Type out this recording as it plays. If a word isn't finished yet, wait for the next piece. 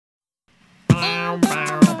Cubes,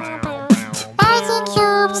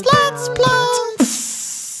 let's play!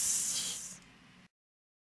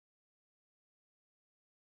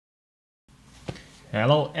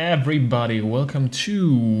 Hello everybody, welcome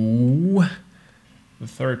to the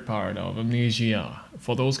third part of Amnesia.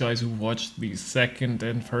 For those guys who watched the second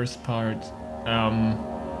and first part,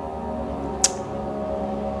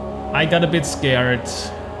 I got a bit scared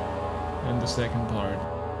in the second part.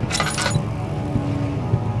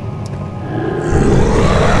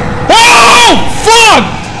 Oh, fuck!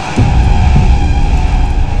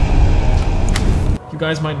 You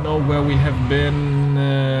guys might know where we have been,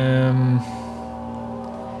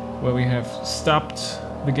 where we have stopped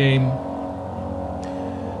the game.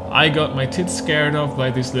 I got my tits scared off by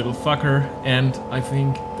this little fucker, and I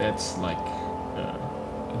think that's like,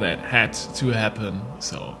 that had to happen,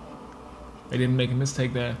 so I didn't make a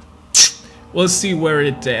mistake there. We'll see where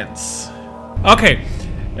it ends. Okay,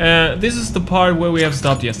 this is the part where we have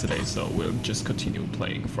stopped yesterday, so we'll just continue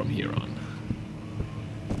playing from here on.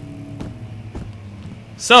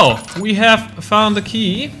 So, we have found the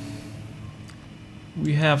key.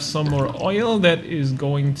 We have some more oil that is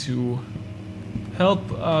going to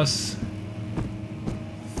help us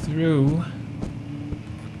through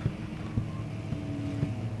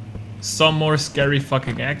some more scary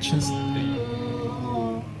fucking actions.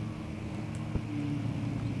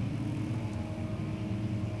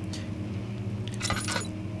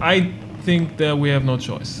 I think that we have no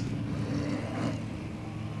choice.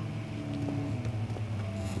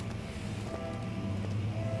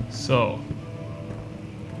 So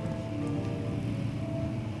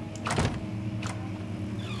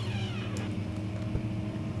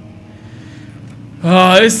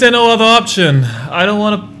is there no other option? I don't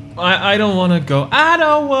wanna go. I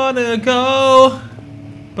don't wanna go,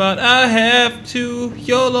 but I have to.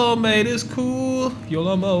 YOLO mate is cool.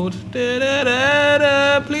 YOLO mode. Da, da, da,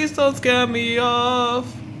 da. Please don't scare me off.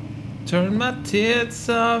 Turn my tits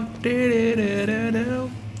off. Da, da, da, da, da.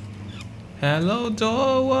 Hello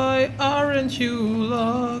door, why aren't you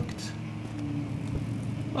locked?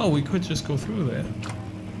 Oh, we could just go through there.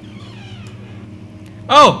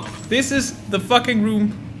 Oh, this is the fucking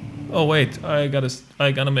room. Oh wait, I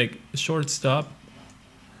gotta make a short stop.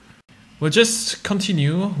 We'll just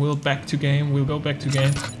continue. We'll go back to game,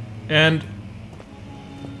 and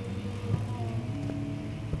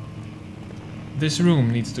this room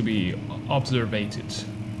needs to be observated.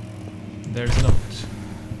 There's a note.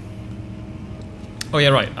 Oh yeah,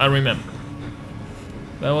 right, I remember.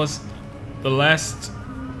 That was the last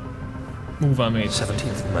move I made.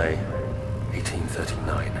 17th May,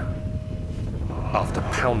 1839. After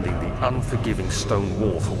pounding the unforgiving stone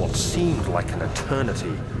wall for what seemed like an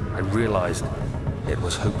eternity, I realized it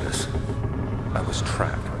was hopeless. I was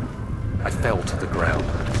trapped. I fell to the ground,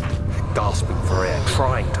 gasping for air,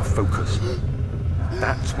 trying to focus.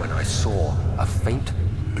 That's when I saw a faint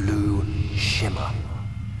blue shimmer.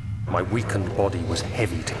 My weakened body was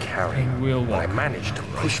heavy to carry, but I managed to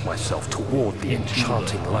push myself toward the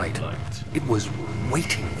enchanting light. It was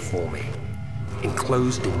waiting for me.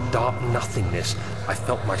 Enclosed in dark nothingness, I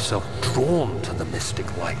felt myself drawn to the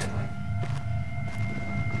mystic light.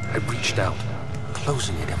 I reached out,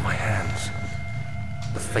 closing it in my hands.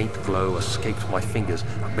 The faint glow escaped my fingers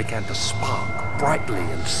and began to spark brightly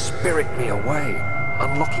and spirit me away,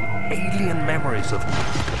 unlocking alien memories of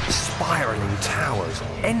spiraling towers,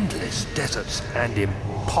 endless deserts, and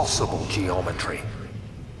impossible geometry.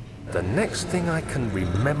 The next thing I can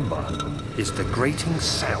remember is the grating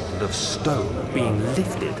sound of stone being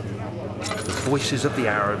lifted, the voices of the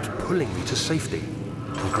Arabs pulling me to safety,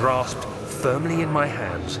 and grasped firmly in my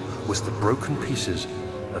hands was the broken pieces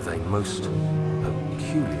of a most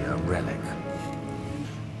peculiar relic.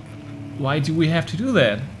 Why do we have to do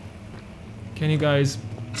that? Can you guys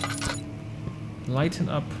lighten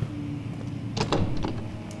up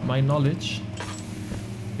my knowledge?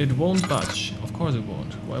 It won't budge. Of course it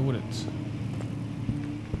won't. Why would it?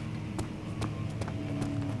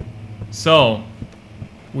 So,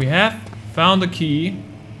 we have found the key.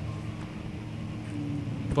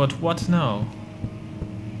 But what now?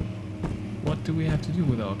 What do we have to do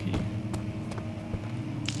with our key?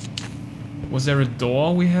 Was there a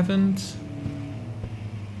door we haven't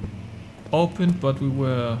opened, but we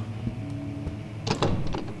were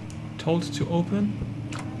told to open?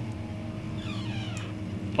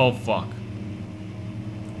 Oh fuck.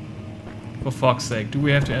 For fuck's sake, do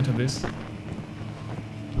we have to enter this?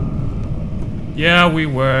 Yeah, we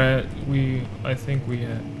were. I think we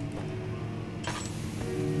had.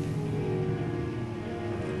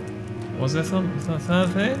 Was there something?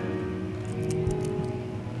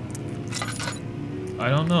 I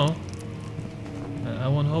don't know. I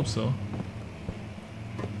won't hope so.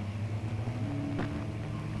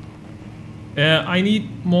 I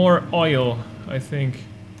need more oil, I think.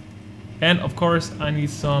 And of course I need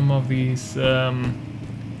some of these,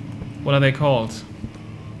 what are they called?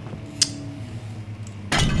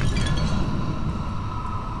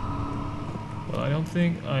 Well, I don't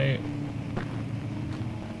think I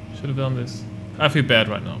should have done this. I feel bad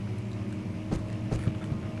right now.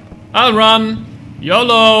 I'll run!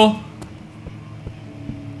 YOLO!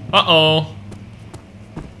 Uh-oh.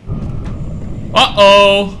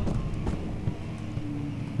 Uh-oh!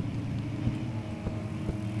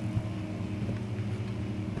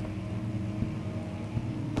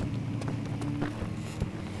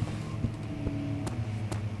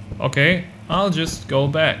 Okay, I'll just go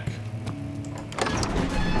back.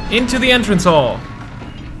 Into the entrance hall.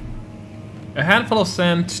 A handful of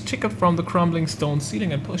sand trickled from the crumbling stone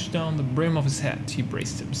ceiling and pushed down the brim of his hat. He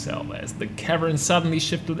braced himself as the cavern suddenly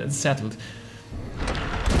shifted and settled.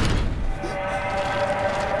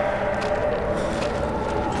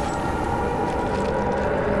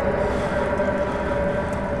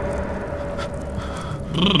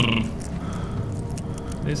 Brrr.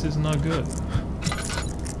 This is not good.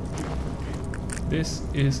 This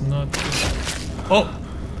is not good. Oh!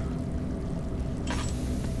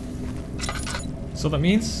 So that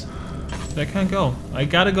means I can't go. I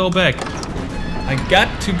gotta go back. I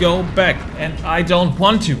got to go back, and I don't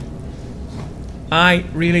want to. I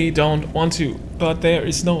really don't want to, but there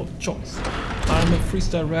is no choice. I'm a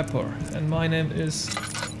freestyle rapper, and my name is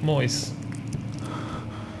Moise.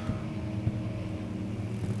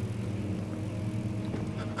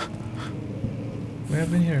 We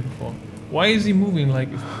have been here before. Why is he moving like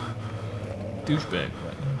a douchebag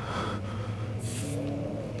right now?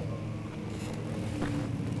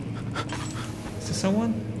 Is there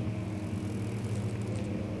someone?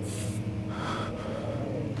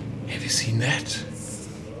 Have you seen that?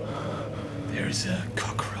 There is a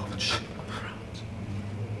cockroach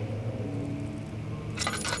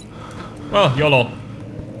around. Well, YOLO.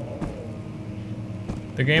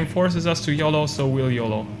 The game forces us to YOLO, so we'll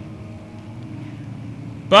YOLO.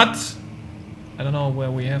 But I don't know where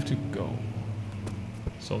we have to go.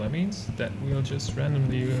 So that means that we'll just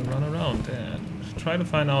randomly run around and try to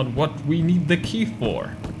find out what we need the key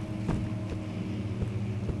for.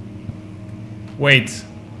 Wait.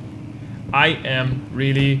 I am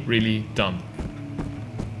really, really dumb.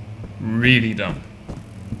 Really dumb.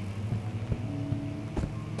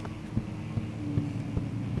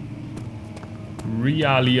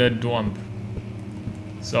 Really dumb.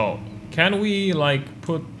 So, can we like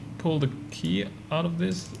pull the key out of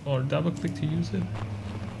this or double click to use it?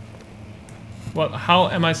 Well, how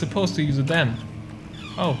am I supposed to use it then?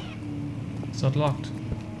 Oh, it's not locked.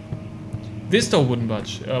 This door wouldn't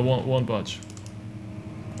budge, won't budge.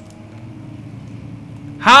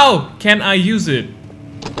 How can I use it?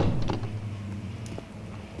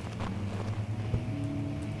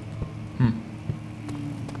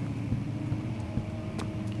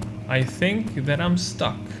 I think that I'm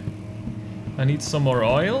stuck. I need some more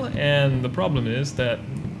oil, and the problem is that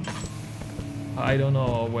I don't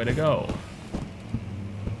know where to go.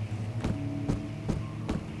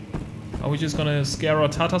 Are we just gonna scare our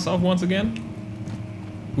tatas off once again?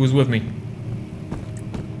 Who's with me?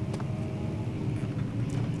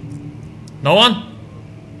 No one?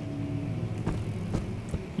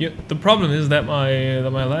 Yeah, the problem is that my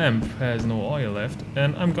lamp has no oil left,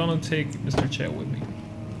 and I'm gonna take Mr. Chair with me.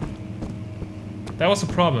 That was a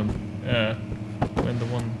problem.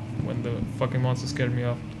 When the fucking monster scared me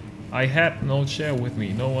off. I had no chair with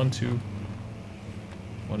me, no one to...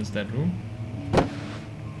 What is that room?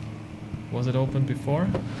 Was it open before?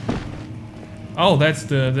 Oh, that's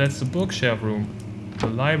the bookshelf room. The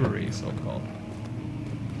library, so called.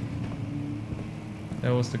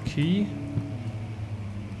 There was the key.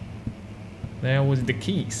 There was the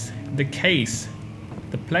keys. The case.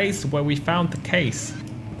 The place where we found the case.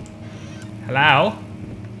 Hello?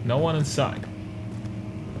 No one inside.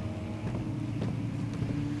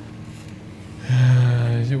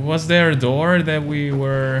 Was there a door that we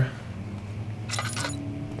were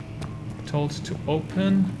told to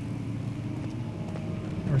open?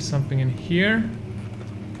 Or something in here?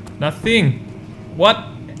 Nothing! What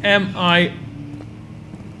am I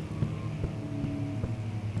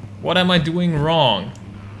doing wrong?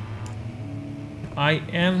 I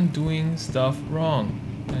am doing stuff wrong,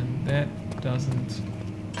 and that doesn't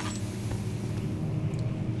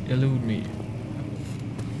elude me.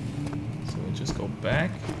 So we'll just go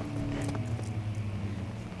back.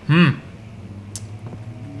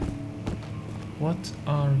 What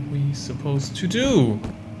are we supposed to do?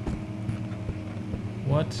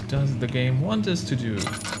 What does the game want us to do?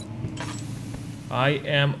 I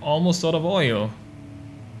am almost out of oil.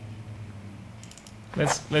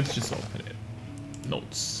 Let's just open it.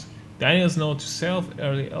 Notes. Daniel's note to self,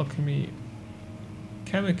 early alchemy,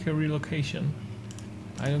 chemical relocation.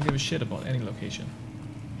 I don't give a shit about any location.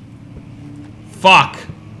 Fuck!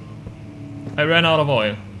 I ran out of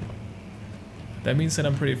oil. That means that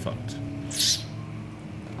I'm pretty fucked.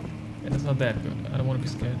 And it's not that good. I don't want to be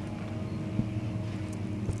scared.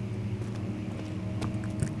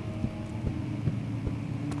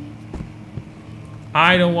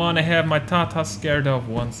 I don't want to have my Tata scared off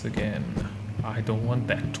once again. I don't want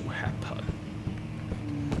that to happen.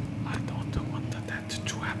 I don't want that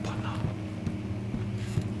to happen.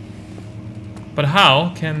 But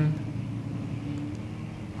how can...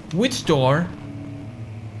 Which door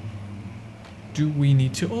do we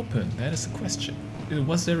need to open? That is the question.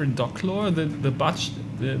 Was there a dock door? The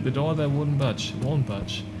door that won't budge.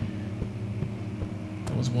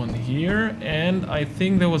 There was one here, and I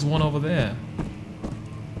think there was one over there.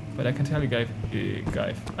 But I can tell you, guys,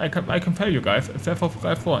 I can tell you, guys,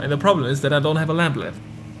 4, and the problem is that I don't have a lamp left.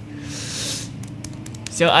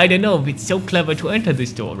 So I don't know if it's so clever to enter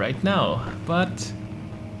this door right now, but...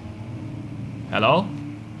 Hello?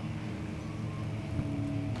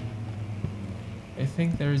 I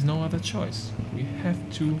think there is no other choice. We have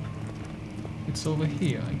to... It's over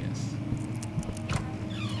here, I guess.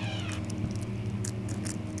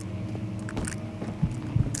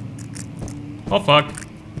 Oh fuck.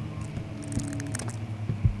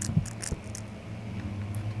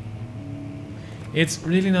 It's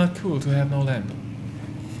really not cool to have no lamp.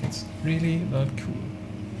 It's really not cool.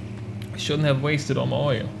 I shouldn't have wasted all my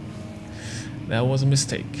oil. That was a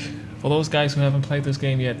mistake. For those guys who haven't played this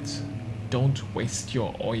game yet, don't waste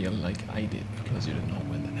your oil like I did, because you don't know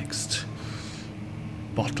when the next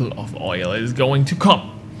bottle of oil is going to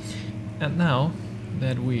come. And now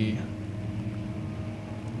that we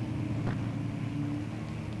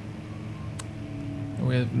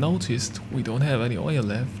have noticed we don't have any oil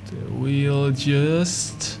left, we'll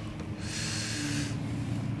just...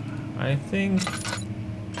 I think...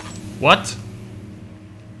 What?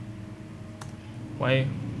 Why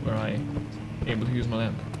were I able to use my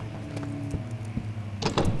lamp?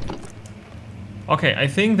 Okay, I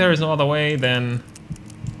think there is no other way than...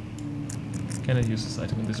 Can I use this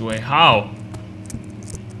item in this way? How?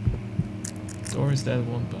 Doors that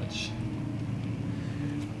won't budge.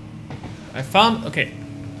 I found... Okay.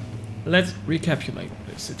 Let's recapitulate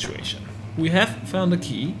the situation. We have found a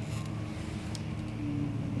key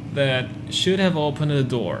that should have opened a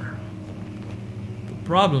door. The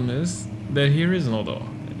problem is that here is no door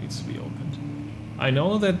that needs to be opened. I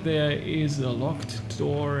know that there is a locked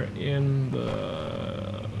door in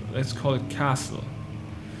the... let's call it castle.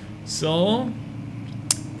 So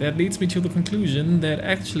that leads me to the conclusion that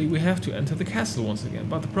actually we have to enter the castle once again.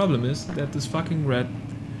 But the problem is that this fucking red...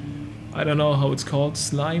 I don't know how it's called,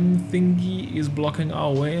 slime thingy is blocking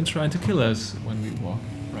our way and trying to kill us when we walk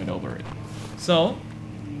right over it. So,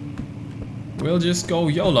 we'll just go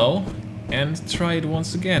YOLO and try it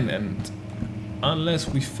once again, and unless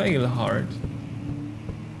we fail hard,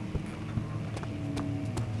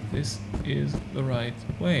 this is the right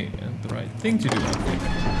way and the right thing to do, I think.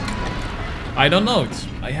 I don't know,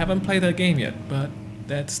 I haven't played that game yet, but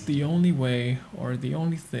that's the only way, or the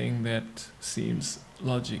only thing that seems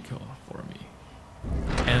logical for me.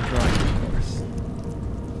 And right, of course.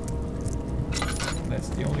 That's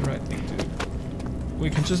the only right thing to do. We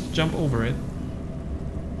can just jump over it.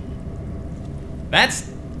 That's...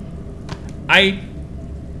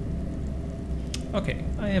 Okay,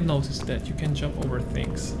 I have noticed that you can jump over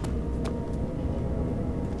things.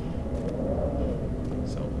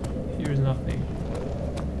 So, here's nothing.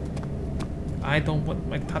 I don't want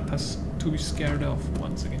my tatas to be scared off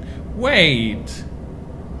once again. Wait!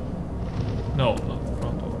 No, not the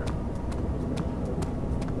front door.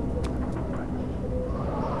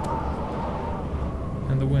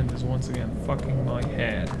 And the wind is once again fucking my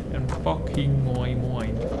head and fucking my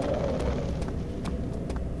mind.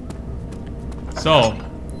 So,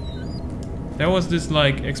 there was this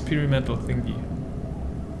like experimental thingy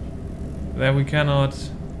that we cannot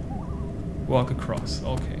walk across.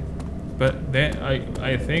 Okay, but then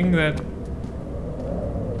I think that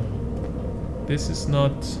this is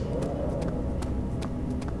not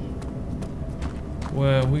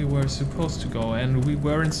where we were supposed to go, and we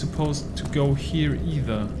weren't supposed to go here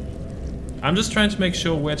either. I'm just trying to make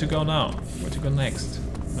sure where to go now, where to go next.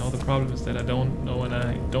 Now the problem is that I don't know and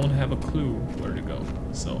I don't have a clue where to go,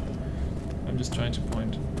 so I'm just trying to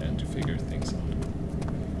point and to figure things out.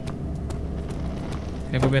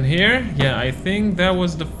 Have we been here? Yeah, I think that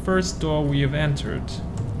was the first door we have entered.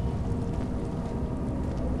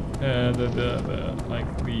 The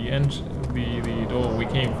door we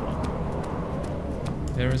came from.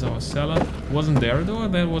 There is our cellar. Wasn't there a door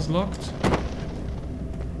that was locked?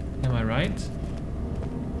 Am I right?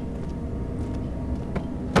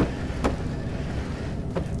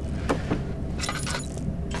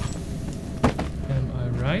 Am I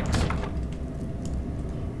right?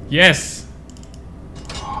 Yes!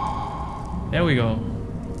 There we go.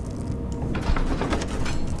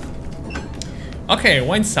 Okay,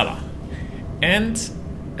 wine cellar. And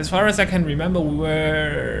as far as I can remember, we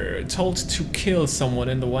were told to kill someone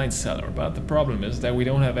in the wine cellar. But the problem is that we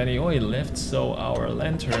don't have any oil left, so our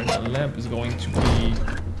lantern and lamp is going to be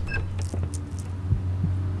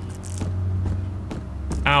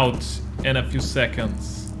out in a few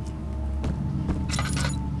seconds.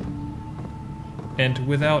 And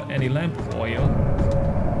without any lamp oil...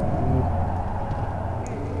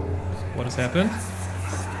 What has happened?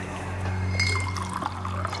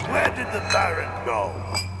 Where did the Baron go?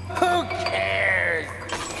 Who cares?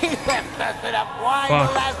 He left us enough wine to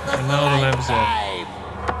Fuck, last us and now the lamp's off. lifetime.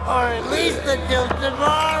 Or at least until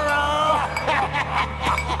tomorrow.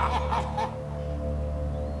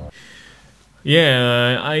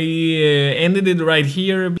 Yeah, I ended it right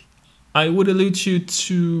here. I would allude you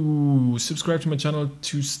to subscribe to my channel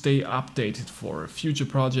to stay updated for future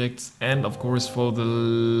projects and of course for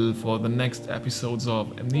the next episodes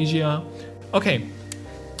of Amnesia. Okay,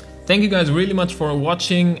 thank you guys really much for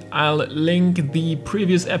watching. I'll link the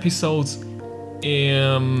previous episodes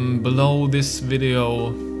below this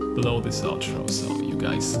video, below this outro, so you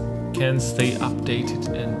guys can stay updated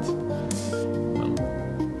and well,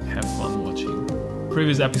 have fun watching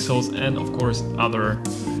previous episodes and of course other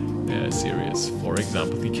series, for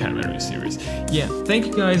example the Canary series. Yeah, thank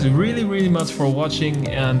you guys really much for watching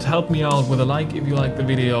and help me out with a like if you like the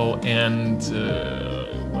video and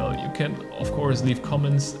well, you can of course leave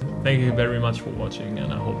comments. Thank you very much for watching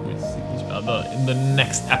and I hope we see each other in the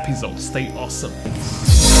next episode. Stay awesome.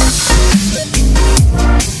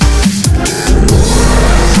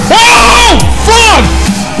 Oh fuck!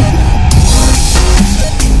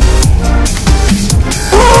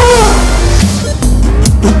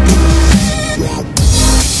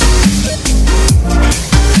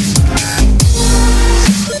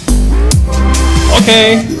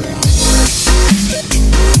 Okay.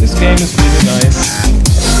 This game is really nice.